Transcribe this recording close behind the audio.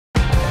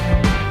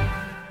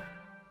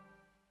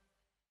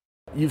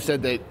You've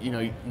said that,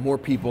 more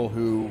people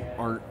who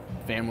aren't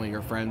family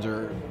or friends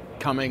are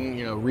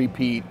coming,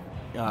 repeat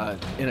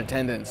in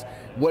attendance.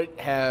 What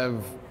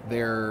have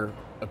their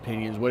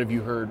opinions, what have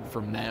you heard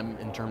from them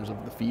in terms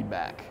of the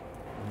feedback?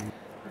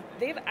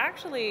 They've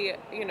actually,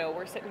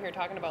 we're sitting here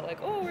talking about like,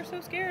 oh, we're so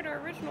scared our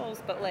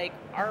originals, but like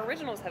our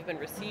originals have been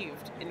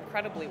received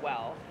incredibly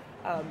well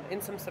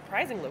in some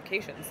surprising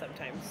locations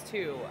sometimes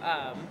too.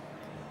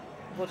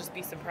 We'll just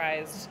be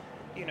surprised,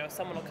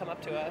 someone will come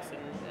up to us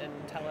and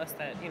tell us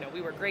that,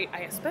 we were great.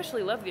 I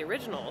especially love the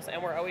originals,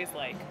 and we're always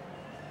like,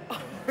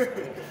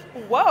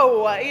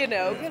 whoa,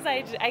 because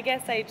I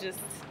guess I just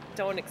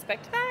don't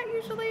expect that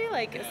usually.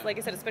 Like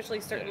I said, especially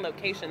certain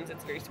locations,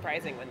 it's very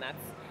surprising when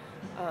that's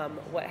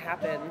what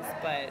happens,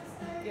 but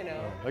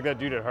like that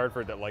dude at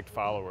Hartford that liked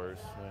Followers,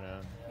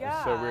 Yeah.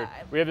 It's so weird.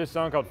 We have this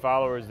song called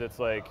Followers that's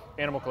like,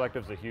 Animal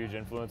Collective's a huge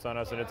influence on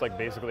us, and it's like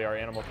basically our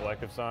Animal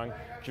Collective song.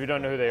 Which if you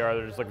don't know who they are,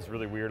 they're just like this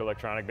really weird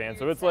electronic band.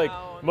 So it's like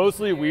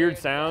mostly weird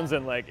sounds,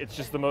 and like it's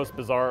just the most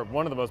bizarre,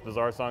 one of the most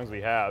bizarre songs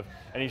we have.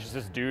 And he's just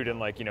this dude in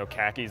like,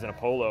 khakis and a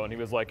polo, and he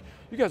was like,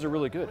 you guys are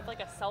really good. With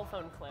like a cell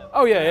phone clip.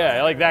 Oh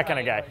yeah, like that kind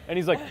of guy. And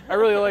he's like, I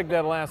really like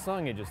that last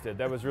song you just did.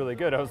 That was really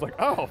good. I was like,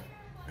 oh.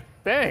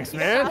 Thanks,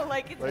 man. Yeah,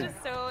 like it's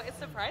just so, it's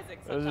surprising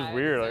sometimes. It was just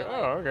weird, like,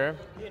 oh, okay.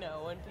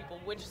 When people,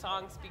 which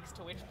song speaks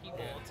to which people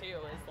too,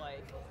 is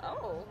like,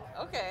 oh,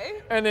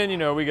 okay. And then,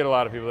 we get a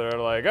lot of people that are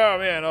like, oh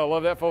man, I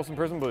love that Folsom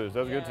Prison Blues. That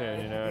was a good tune,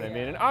 you know what I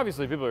mean? And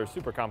obviously people are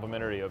super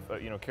complimentary of,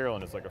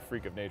 Carolyn is like a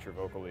freak of nature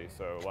vocally,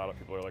 so a lot of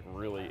people are like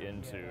really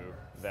into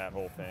that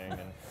whole thing.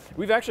 And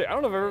we've actually, I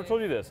don't know if I've ever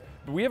told you this,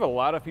 but we have a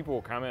lot of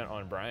people comment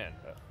on Brian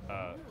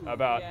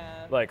about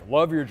like,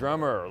 love your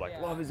drummer, or like,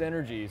 love his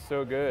energy, he's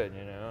so good,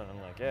 and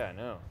I'm like, yeah, I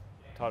know.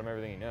 Taught him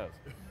everything he knows.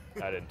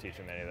 I didn't teach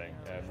him anything.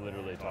 I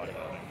literally taught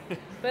him.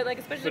 But like,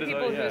 especially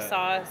people who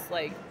saw us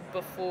like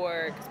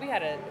before, because we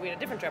had a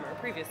different drummer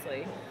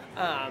previously,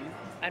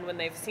 and when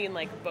they've seen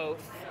like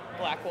both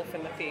Black Wolf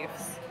and the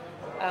Thieves,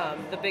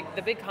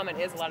 the big comment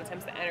is a lot of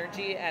times the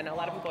energy, and a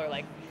lot of people are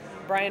like,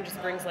 Brian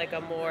just brings like a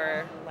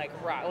more like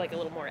rock, like a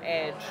little more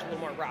edge, a little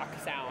more rock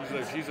sound.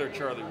 He's our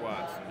Charlie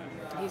Watts.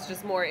 He's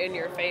just more in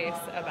your face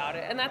about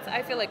it, and that's,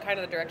 I feel like, kind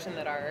of the direction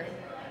that our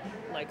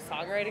like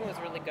songwriting was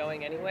really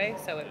going anyway.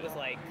 So it was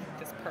like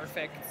this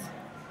perfect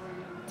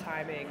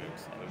timing.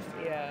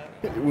 Yeah.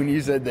 When you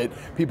said that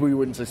people you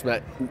wouldn't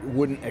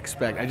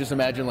expect, I just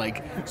imagine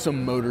like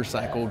some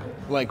motorcycle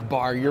like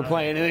bar you're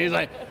playing, and he's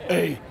like,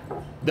 hey,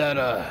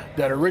 that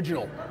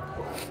original.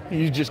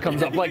 He just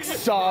comes up like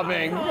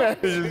sobbing,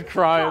 just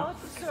crying.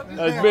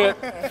 Man,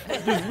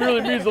 this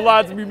really means a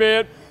lot to me,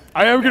 man.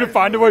 I am gonna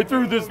find a way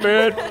through this,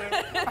 man.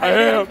 I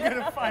am.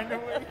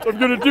 I'm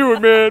gonna do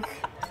it, man.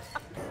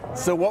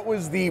 So what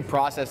was the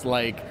process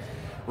like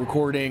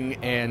recording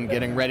and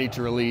getting ready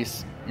to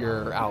release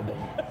your album?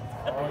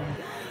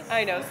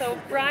 I know. So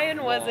Brian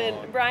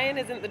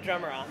isn't the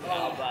drummer on the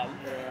album.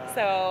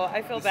 So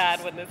I feel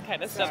bad when this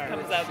kind of stuff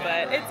comes up,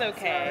 but it's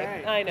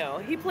okay. I know.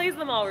 He plays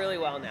them all really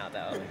well now,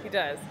 though. He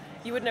does.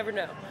 You would never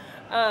know.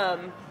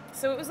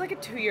 So it was like a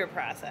 2-year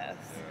process.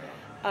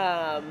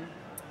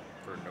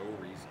 For no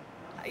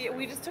reason.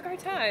 We just took our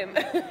time.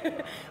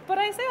 But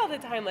I say all the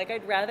time, like,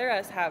 I'd rather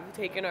us have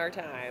taken our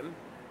time.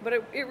 But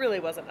it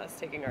really wasn't us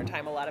taking our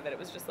time. A lot of it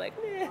was just like,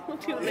 we'll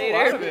do it later.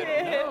 A lot of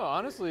it, no,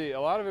 honestly,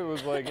 a lot of it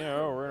was like,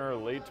 we're in our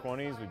late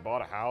 20s, we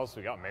bought a house,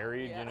 we got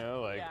married,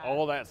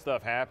 all that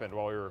stuff happened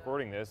while we were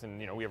recording this, and,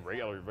 we have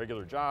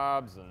regular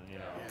jobs, and,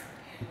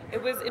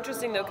 It was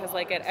interesting though, because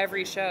like at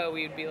every show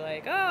we'd be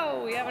like,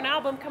 oh, we have an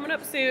album coming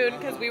up soon,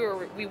 because we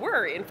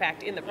were in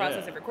fact in the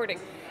process of recording,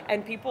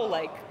 and people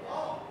like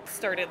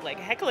started like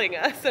heckling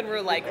us, and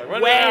we're like,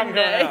 when,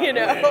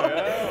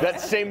 That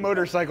same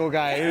motorcycle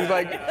guy who's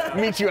like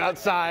meets you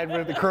outside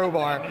with the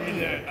crowbar.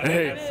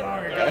 Hey.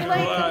 It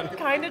like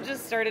kind of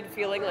just started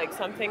feeling like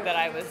something that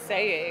I was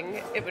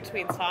saying in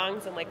between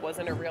songs and like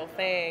wasn't a real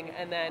thing.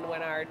 And then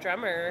when our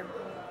drummer,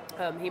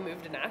 he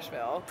moved to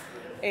Nashville,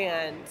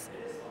 and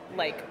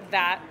like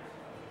that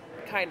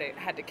kind of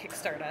had to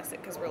kickstart us,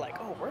 because we're like,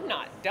 oh, we're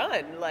not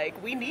done.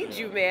 Like, we need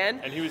you, man.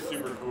 And he was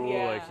super cool.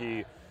 Yeah. Like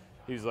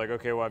he was like,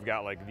 okay, well, I've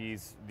got like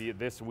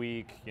this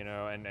week,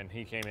 and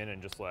he came in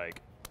and just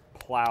like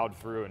plowed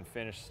through and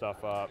finished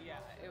stuff up.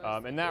 Yeah,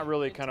 and that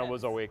really kind of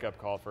was a wake-up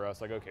call for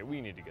us. Like, okay,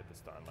 we need to get this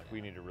done. Like,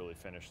 we need to really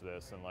finish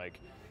this. And like,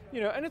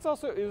 and it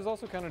was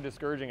also kind of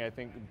discouraging. I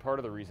think part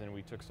of the reason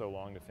we took so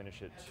long to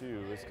finish it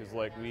too is because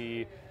like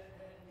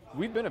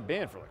we've been a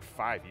band for like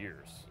 5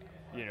 years.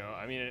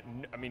 I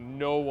mean,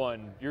 no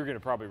one. You're gonna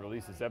probably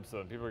release this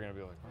episode, and people are gonna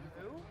be like,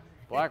 who?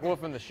 Black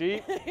Wolf and the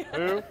Sheep,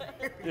 who?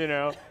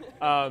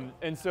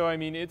 And so I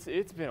mean,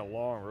 it's been a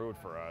long road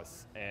for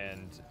us,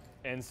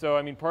 and so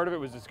I mean, part of it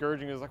was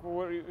discouraging. It was like,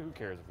 well, who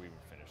cares if we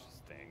finish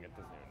this thing? It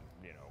doesn't,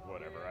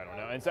 whatever. I don't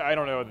know. And so I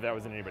don't know that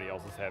was in anybody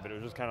else's head, but it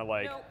was just kind of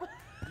like, nope.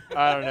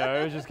 I don't know.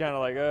 It was just kind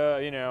of like,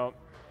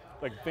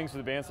 like things for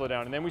the band slow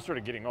down, and then we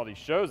started getting all these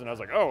shows, and I was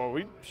like, oh, well,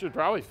 we should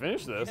probably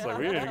finish this. Like,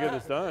 we need to get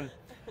this done.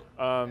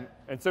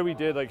 And so we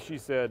did. Like she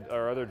said,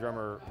 our other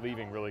drummer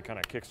leaving really kind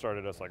of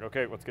kickstarted us. Like,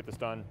 okay, let's get this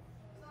done.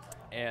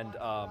 And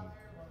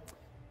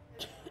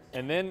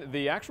then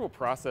the actual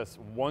process,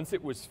 once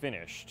it was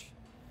finished,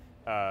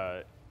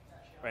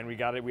 and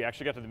we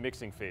actually got to the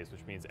mixing phase,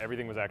 which means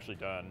everything was actually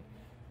done.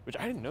 Which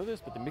I didn't know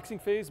this, but the mixing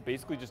phase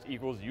basically just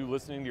equals you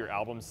listening to your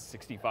albums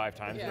 65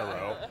 times in a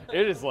row.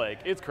 It is like,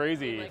 it's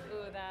crazy. Like,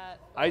 ooh, that,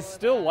 I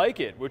still that. like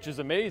it, which is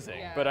amazing.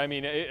 Yeah. But I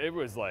mean, it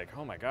was like,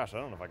 oh my gosh, I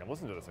don't know if I can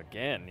listen to this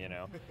again, you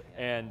know?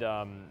 And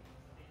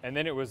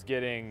then it was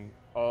getting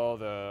all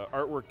the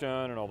artwork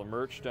done and all the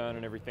merch done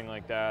and everything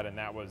like that. And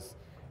that was,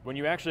 when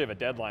you actually have a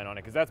deadline on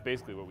it, because that's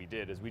basically what we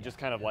did, is we just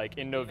kind of like,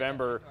 in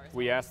November,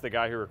 we asked the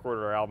guy who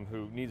recorded our album,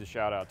 who needs a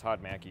shout out,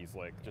 Todd Mackey's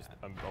like just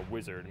a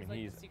wizard. I mean,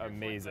 he's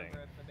amazing.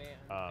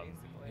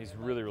 He's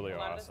really, really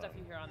awesome. A lot of the stuff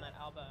you hear on that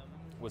album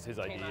was his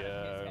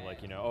idea,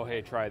 like, you know, oh,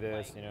 hey, try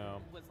this, like, you know.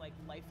 Was like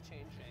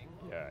life-changing.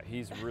 Yeah,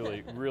 he's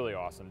really, really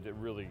awesome.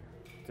 Really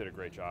did a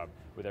great job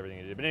with everything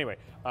he did. But anyway,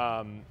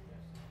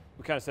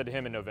 we kind of said to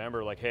him in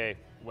November, like, hey,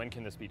 when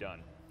can this be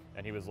done?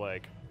 And he was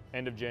like,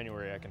 end of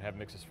January, I can have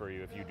mixes for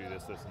you if you do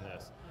this, this, and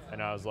this.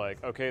 And I was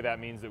like, okay, that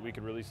means that we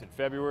could release in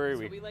February.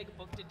 So we like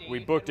booked a date. We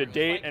booked a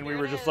date, and we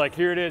were just like,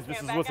 here it is.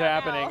 This is what's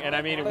happening. And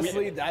I mean,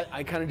 honestly,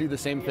 I kind of do the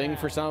same thing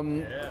for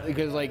some,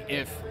 because like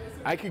if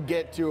I could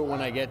get to it when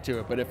I get to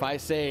it, but if I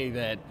say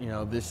that, you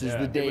know, this is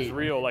the date. It was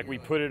real. Like we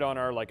put it on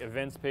our like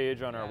events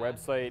page on our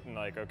website, and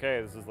like,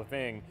 okay, this is the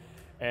thing.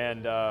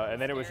 And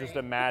then it was just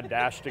a mad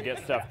dash to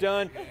get stuff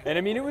done. And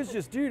I mean, it was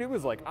just, dude, it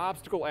was like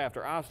obstacle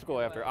after obstacle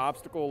after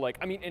obstacle. Like,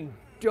 I mean, and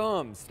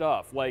dumb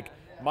stuff. Like,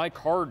 my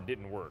card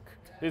didn't work.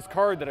 His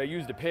card that I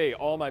used to pay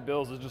all my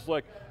bills is just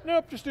like,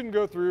 nope, just didn't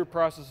go through.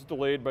 Process is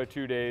delayed by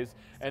 2 days.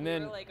 And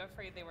then, we were like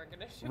afraid they weren't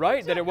going to show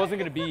right, that it wasn't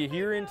going to be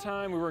here in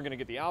time. We weren't going to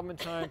get the album in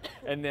time.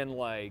 And then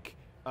like,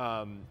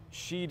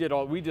 we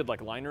did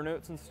like liner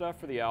notes and stuff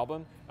for the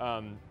album.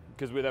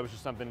 Because that was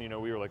just something, you know,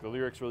 we were like, the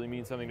lyrics really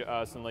mean something to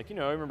us, and like, you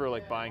know, I remember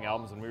like buying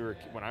albums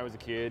when I was a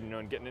kid, you know,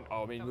 and getting it.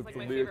 Oh, I mean, look at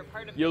the lyrics.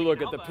 You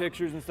look at the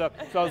pictures and stuff.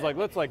 So I was like,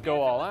 let's like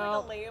go all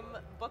out. Like a lame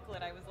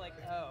booklet. I was like,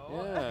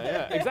 oh.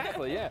 Yeah,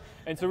 exactly, yeah.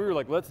 And so we were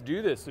like, let's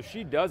do this. So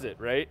she does it,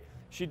 right?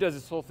 She does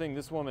this whole thing.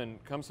 This woman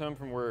comes home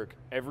from work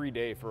every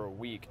day for a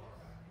week,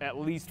 at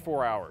least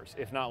 4 hours,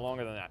 if not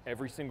longer than that,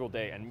 every single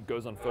day, and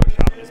goes on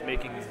Photoshop and is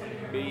making these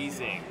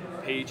amazing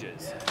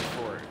pages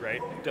for it,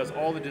 right? Does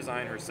all the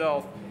design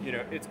herself, you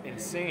know, it's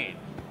insane.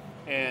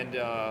 And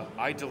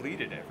I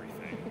deleted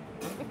everything.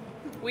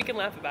 We can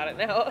laugh about it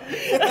now.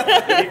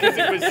 Because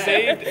it was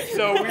saved.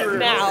 So we were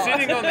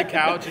sitting on the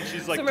couch, and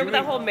she's like, so remember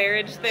that whole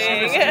marriage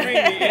thing? She was doing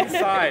the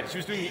inside. She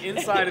was doing the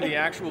inside of the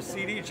actual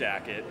CD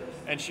jacket.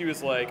 And she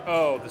was like,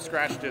 oh, the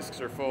scratch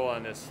discs are full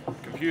on this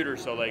computer,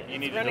 so like you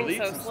need to delete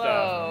some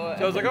stuff.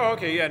 So I was like, oh,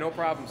 okay, yeah, no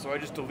problem. So I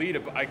just delete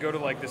it. I go to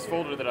like this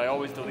folder that I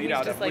always delete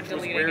out of, which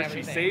was where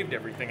she saved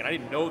everything. And I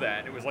didn't know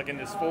that. It was like in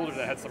this folder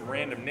that had some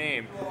random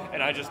name.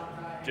 And I just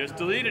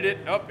deleted it.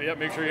 Oh, yeah,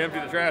 make sure you empty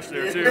the trash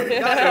there too. So it's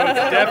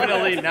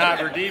definitely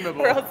not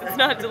redeemable. Or else it's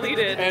not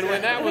deleted. And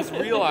when that was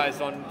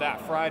realized on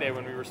that Friday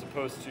when we were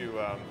supposed to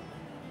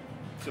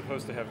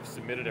have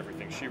submitted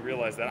everything, she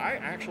realized that I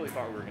actually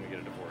thought we were going to get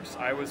a divorce.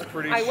 I was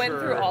pretty sure. I went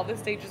through all the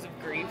stages of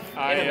grief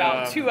in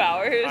about 2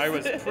 hours. I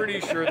was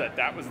pretty sure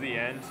that was the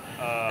end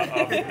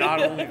of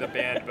not only the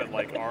band, but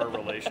like our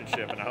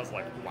relationship. And I was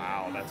like,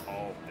 wow,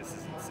 this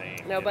is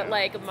insane. No, but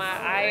like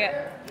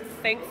I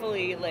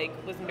thankfully like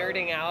was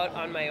nerding out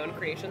on my own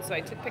creation. So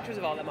I took pictures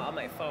of all them on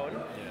my phone.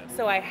 Yeah.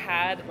 So I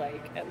had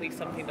like at least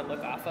something to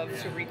look off of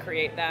to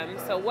recreate them.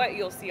 So what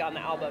you'll see on the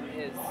album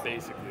is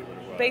basically what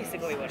it was.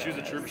 Basically what she was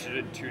a trooper. She did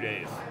it in 2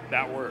 days.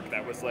 That worked.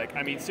 That was like,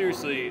 I mean,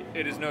 seriously,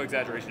 it is no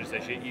exaggeration to say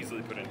she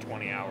easily put in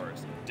 20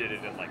 hours. Did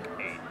it in like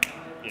 8.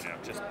 You know,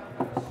 just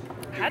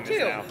had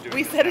to.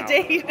 We set a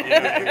date. You know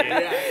what I mean?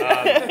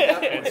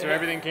 And so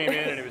everything came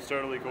in, and it was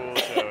totally cool.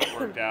 So it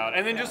worked out.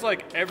 And then just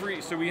like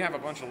so we have a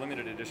bunch of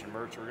limited edition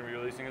merch we're gonna be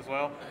releasing as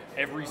well.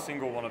 Every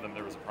single one of them,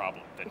 there was a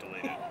problem that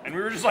delayed it, and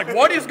we were just like,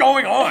 what is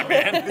going on,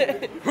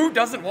 man? Who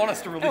doesn't want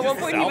us to release this album?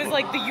 At one point, he was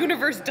like, the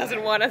universe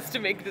doesn't want us to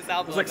make this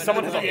album. It's like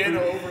someone has a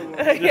piano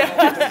overload.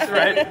 Yeah,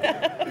 right.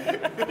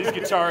 These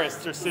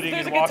guitarists are sitting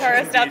in Washington, There's a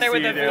guitarist out there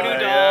with a voodoo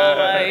doll.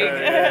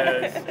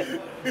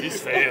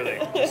 He's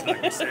failing, just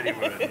like he said he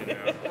would, you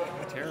know.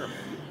 Terrible.